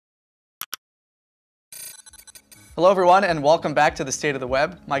Hello everyone and welcome back to the State of the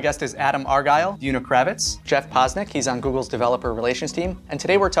Web. My guest is Adam Argyle, Una Kravitz, Jeff Posnick, he's on Google's developer relations team, and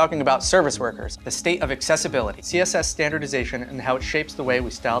today we're talking about service workers, the state of accessibility, CSS standardization, and how it shapes the way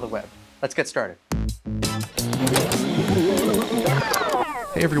we style the web. Let's get started.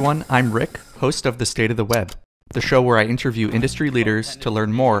 Hey everyone, I'm Rick, host of the State of the Web, the show where I interview industry leaders to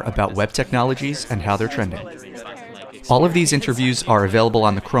learn more about web technologies and how they're trending. All of these interviews are available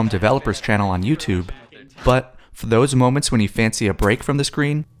on the Chrome Developers channel on YouTube, but for those moments when you fancy a break from the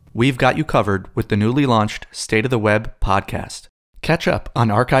screen, we've got you covered with the newly launched State of the Web podcast. Catch up on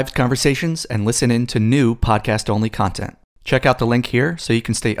archived conversations and listen in to new podcast-only content. Check out the link here so you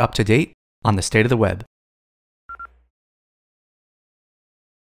can stay up to date on the State of the Web.